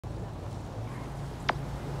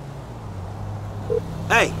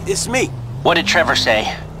Hey, it's me. What did Trevor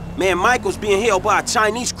say? Man, Michael's being held by a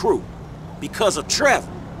Chinese crew. Because of Trevor.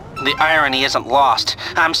 The irony isn't lost.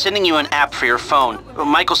 I'm sending you an app for your phone.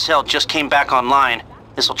 Michael's cell just came back online.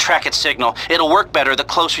 This'll track its signal. It'll work better the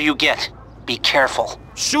closer you get. Be careful.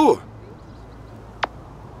 Sure.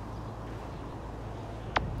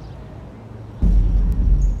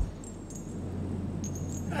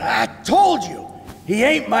 I told you! He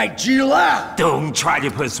ain't my Gila! Don't try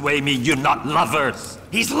to persuade me you're not lovers.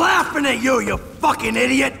 He's laughing at you, you fucking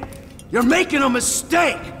idiot! You're making a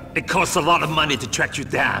mistake! It costs a lot of money to track you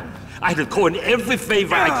down. I had to call in every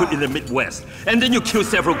favor I could in the Midwest. And then you killed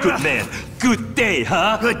several good men. Good day,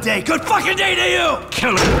 huh? Good day. Good fucking day to you!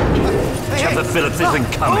 Kill him! Trevor Phillips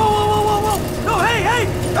isn't coming. Whoa! No, hey!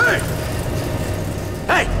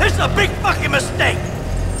 Hey, this is a big fucking mistake!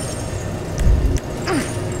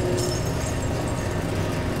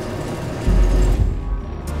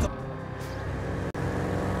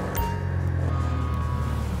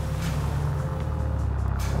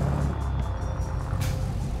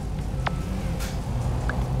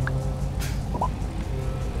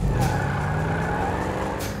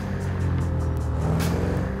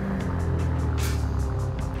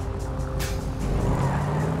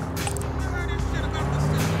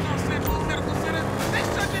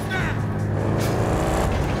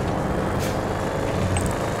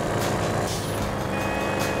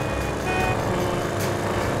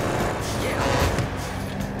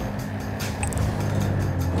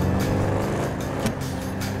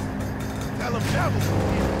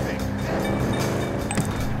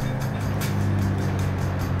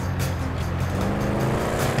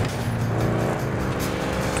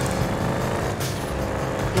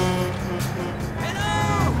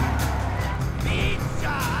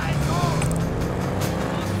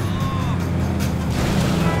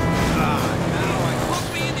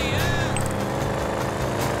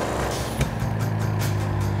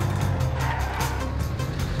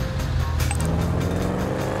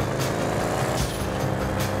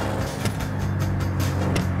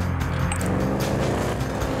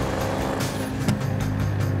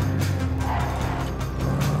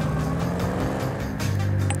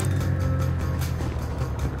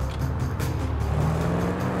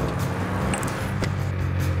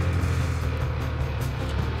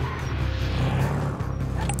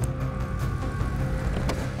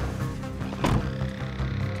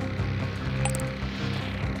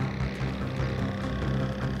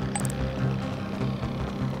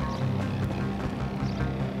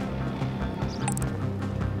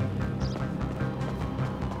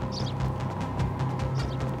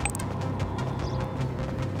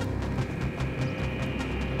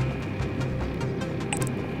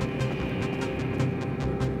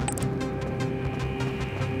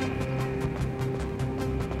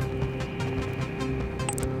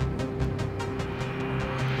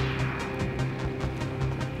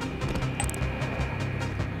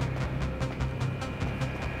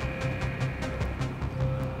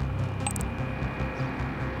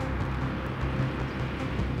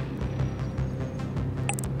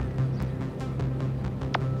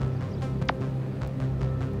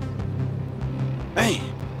 Man,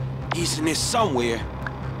 he's in there somewhere.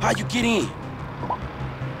 How you get in?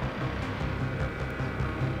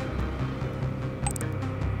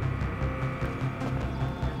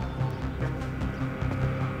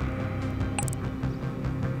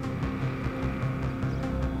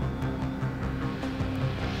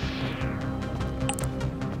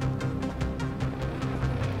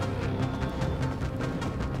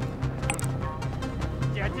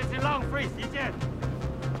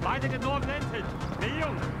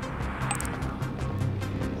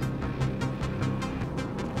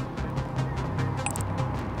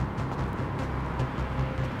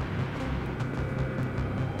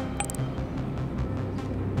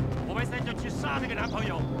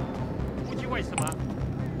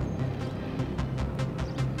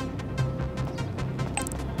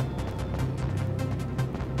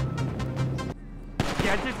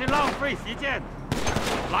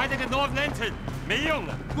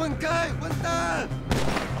滚开，混蛋！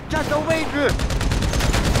站到位置！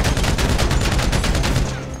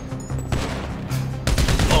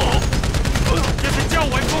这是较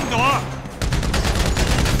为攻夺。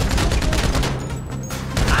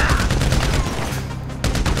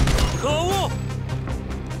可恶！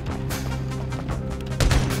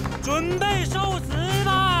准备受死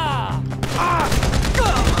吧！啊！干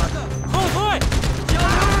嘛的？后退！交流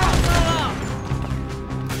上车了！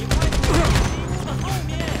你快躲进敌屋的后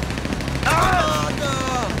面！妈的！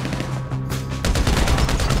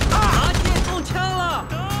拿剑中枪了！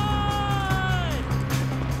对！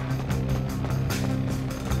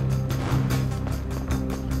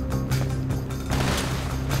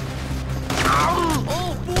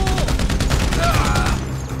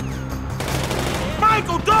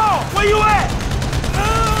 Where you at?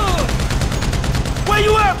 Where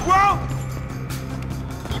you at, bro?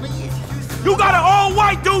 You got an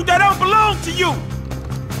all-white dude that don't belong to you.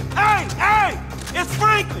 Hey, hey, it's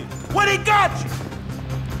Franklin. Where they got you?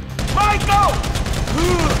 Michael!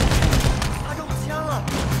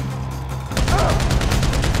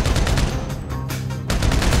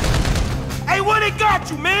 Hey, where they got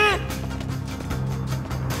you, man?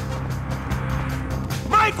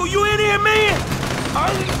 Michael, you in here, man?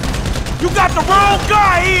 You got the wrong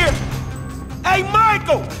guy here. Hey,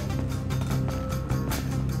 Michael!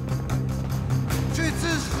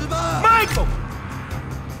 Michael!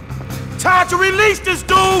 Time to release this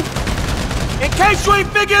dude! In case you ain't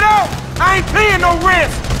figured out, I ain't paying no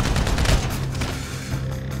rent!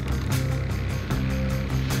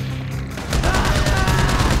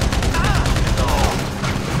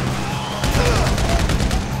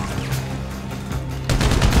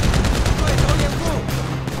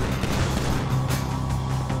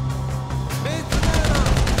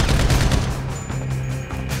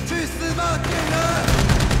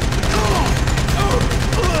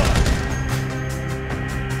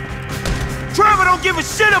 Trevor don't give a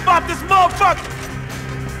shit about this motherfucker!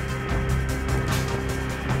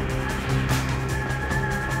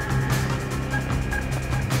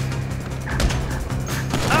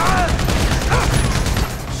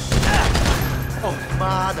 Oh,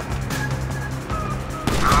 mother.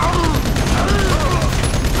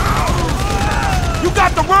 You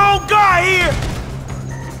got the wrong guy here!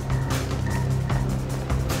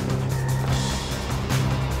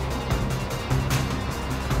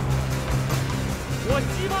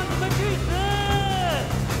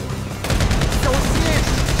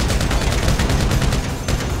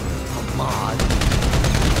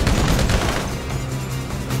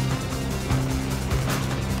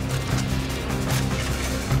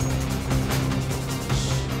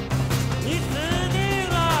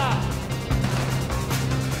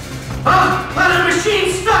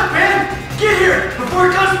 Machine's stuck, man! Get here before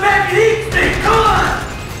it comes back and eats me! Come on!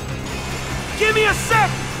 Give me a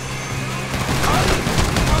second!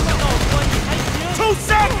 2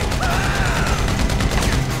 seconds!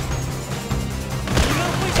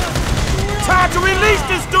 Time to release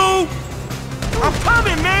this dude! I'm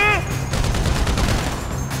coming, man!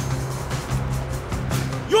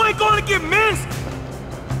 You ain't gonna get minced!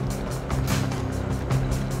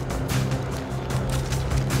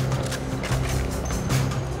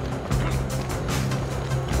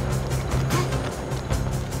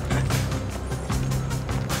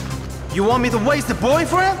 You want me to waste a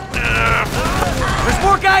boyfriend? There's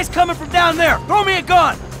more guys coming from down there! Throw me a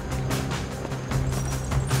gun!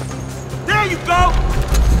 There you go!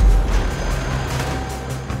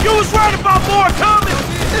 You was right about more coming!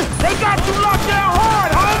 They got you locked down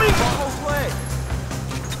hard, homie!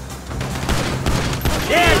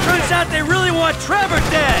 Yeah, it turns out they really want Trevor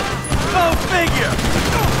dead! Go figure!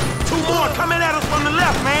 2 more coming at us from the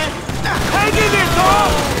left, man! Hang in there,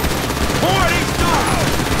 dog! More of these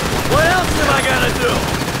dudes! What else am I gonna do?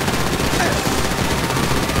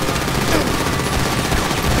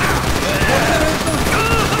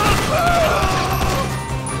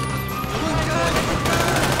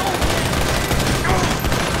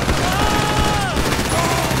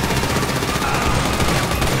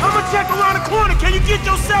 I'm gonna check around the corner. Can you get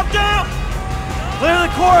yourself down? Clear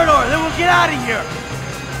the corridor, then we'll get out of here.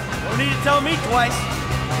 Don't need to tell me twice.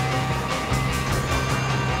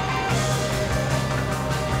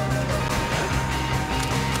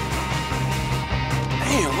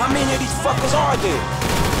 Damn, how many of these fuckers are there?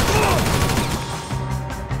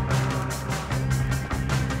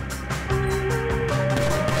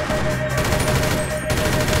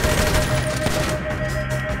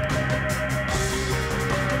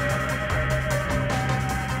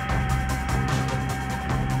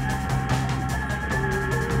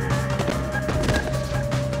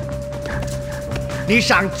你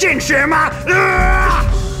想见血吗？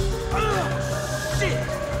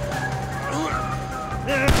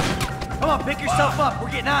 Come on, pick yourself up. We're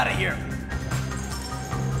getting out of here.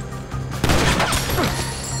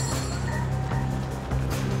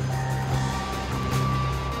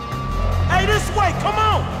 Hey, this way, come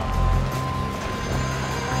on!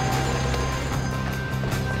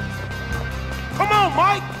 Come on,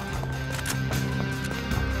 Mike!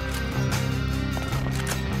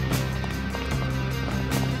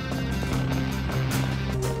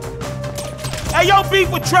 Hey, yo, beef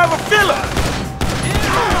with Trevor Phillips!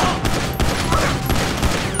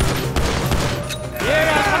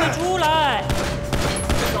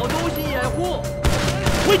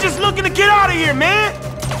 We just looking to get out of here, man!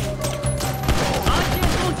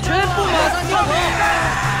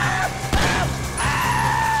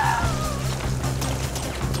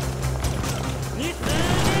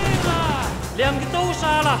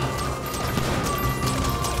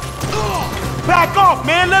 Back off,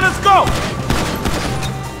 man! Let us go!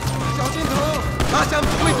 小心头，阿香不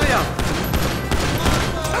会这样。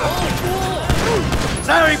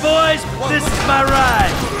Sorry, boys, this is my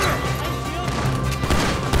ride.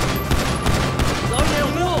 老野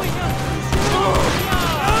物！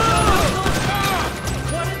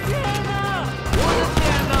我的天哪！我的天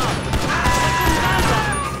哪！看着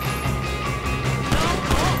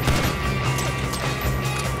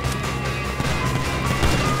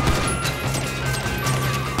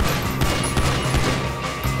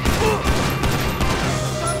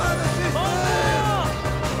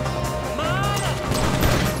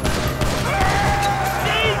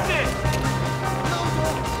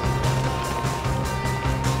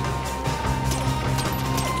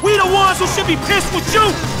！We the ones who should be pissed with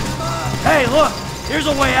you! Hey, look, here's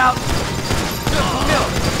a way out.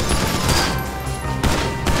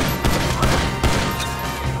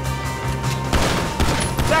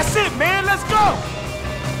 That's it, man! Let's go!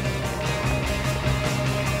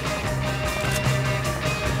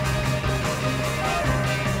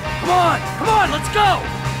 Come on, let's go.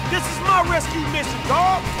 This is my rescue mission,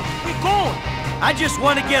 dog! We going! I just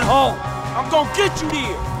want to get home. I'm gonna get you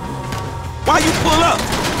there! Why you pull up?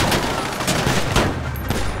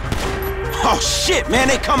 Oh shit, man,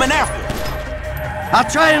 they coming after us. I'll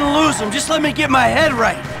try and lose them. Just let me get my head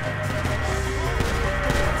right.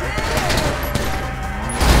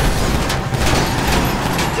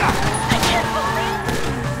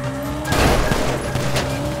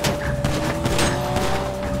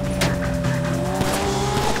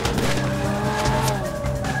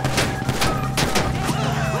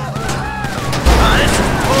 This is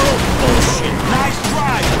total bullshit. Nice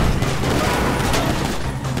try!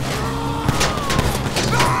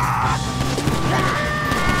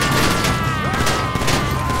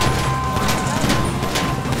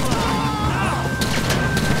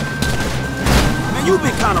 Man, you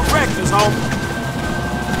been kinda reckless, homie.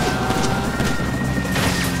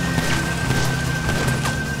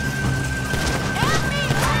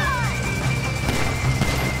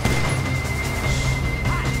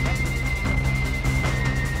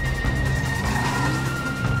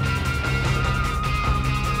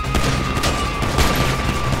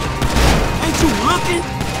 Ain't you looking?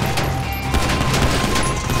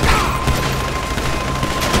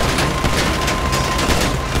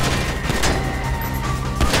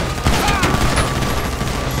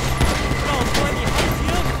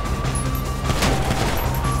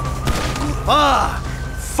 Ah,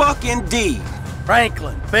 Fucking D.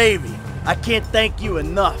 Franklin, baby, I can't thank you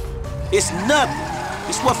enough. It's nothing.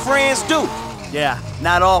 It's what friends do. Yeah,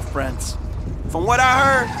 not all friends. From what I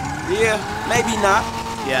heard, yeah, maybe not.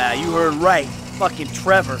 Yeah, you heard right. Fucking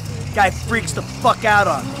Trevor. Guy freaks the fuck out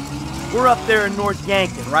on me. We're up there in North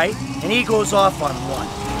Yankton, right? And he goes off on one.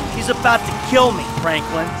 He's about to kill me,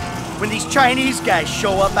 Franklin. When these Chinese guys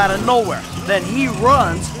show up out of nowhere, then he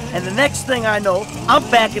runs, and the next thing I know, I'm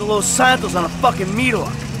back in Los Santos on a fucking meat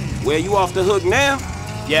hook. Well, you off the hook now?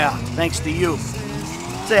 Yeah, thanks to you.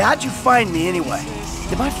 Say, how'd you find me anyway?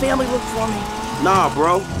 Did my family look for me? Nah,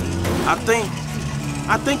 bro.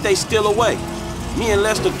 I think they still away. Me and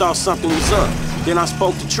Lester thought something was up. Then I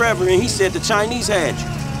spoke to Trevor and he said the Chinese had you.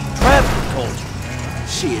 Trevor told you.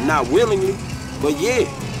 Shit, not willingly, but yeah,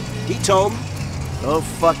 he told me. Go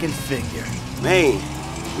fucking figure. Man,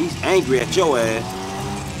 he's angry at your ass.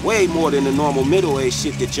 Way more than the normal middle-aged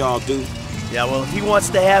shit that y'all do. Yeah, well, if he wants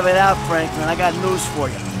to have it out, Franklin, I got news for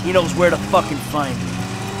you. He knows where to fucking find me.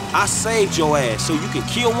 I saved your ass so you can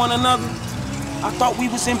kill one another? I thought we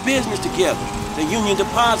was in business together. The Union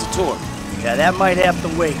Depository. Yeah, that might have to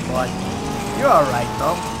wait, bud. You're alright,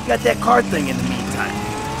 though. You got that card thing in the meantime.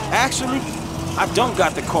 Actually, I don't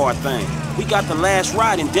got the card thing. We got the last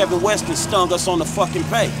ride and Devin Weston stung us on the fucking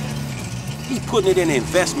pay. He putting it in an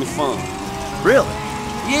investment fund. Really?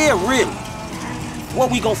 Yeah, really. What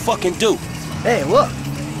we gonna fucking do? Hey, look.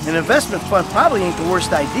 An investment fund probably ain't the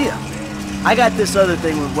worst idea. I got this other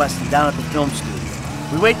thing with Weston down at the film studio.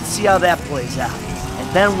 We wait to see how that plays out. And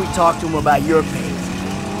then we talk to him about your pay.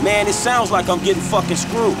 Man, it sounds like I'm getting fucking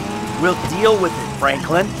screwed. We'll deal with it,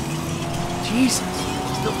 Franklin. Jesus,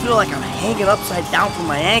 I still feel like I'm hanging upside down from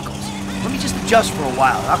my ankles. Let me just adjust for a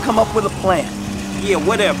while. I'll come up with a plan. Yeah,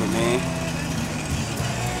 whatever, man.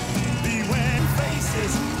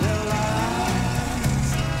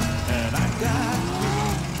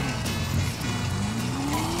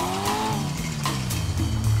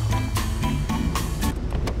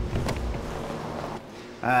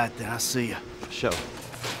 Alright, then I'll see you. Sure.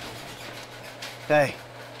 Hey,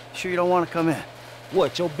 sure you don't want to come in?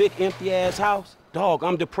 What, your big empty-ass house? Dog,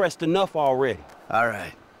 I'm depressed enough already.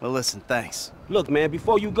 Alright. Well, listen, thanks. Look, man,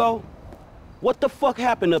 before you go, What the fuck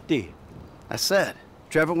happened up there? I said,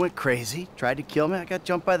 Trevor went crazy, tried to kill me, I got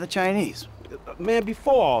jumped by the Chinese. Man,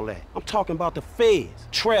 before all that, I'm talking about the feds.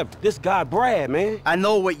 Trevor, this guy Brad, man. I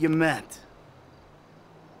know what you meant.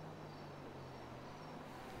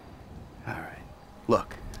 All right,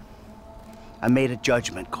 look, I made a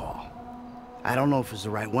judgment call. I don't know if it was the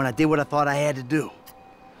right one. I did what I thought I had to do.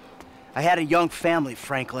 I had a young family,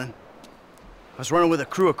 Franklin. I was running with a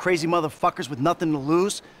crew of crazy motherfuckers with nothing to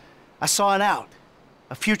lose. I saw an out,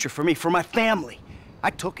 a future for me, for my family. I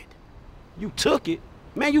took it. You took it?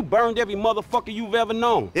 Man, you burned every motherfucker you've ever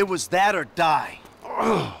known. It was that or die.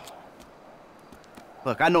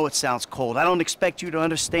 Look, I know it sounds cold. I don't expect you to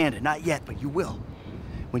understand it. Not yet, but you will.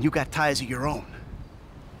 When you got ties of your own.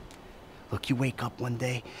 Look, you wake up one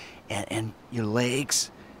day, and your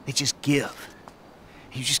legs, they just give.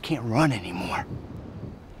 You just can't run anymore.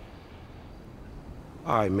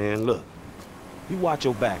 All right, man, look. You watch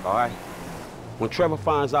your back, all right? When Trevor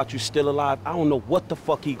finds out you're still alive, I don't know what the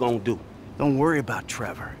fuck he gonna do. Don't worry about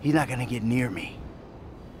Trevor. He's not gonna get near me.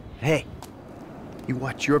 Hey, you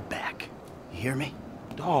watch your back. You hear me?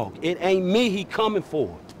 Dog, it ain't me he coming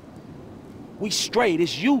for. We straight.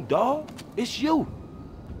 It's you, dog. It's you.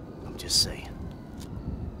 I'm just saying.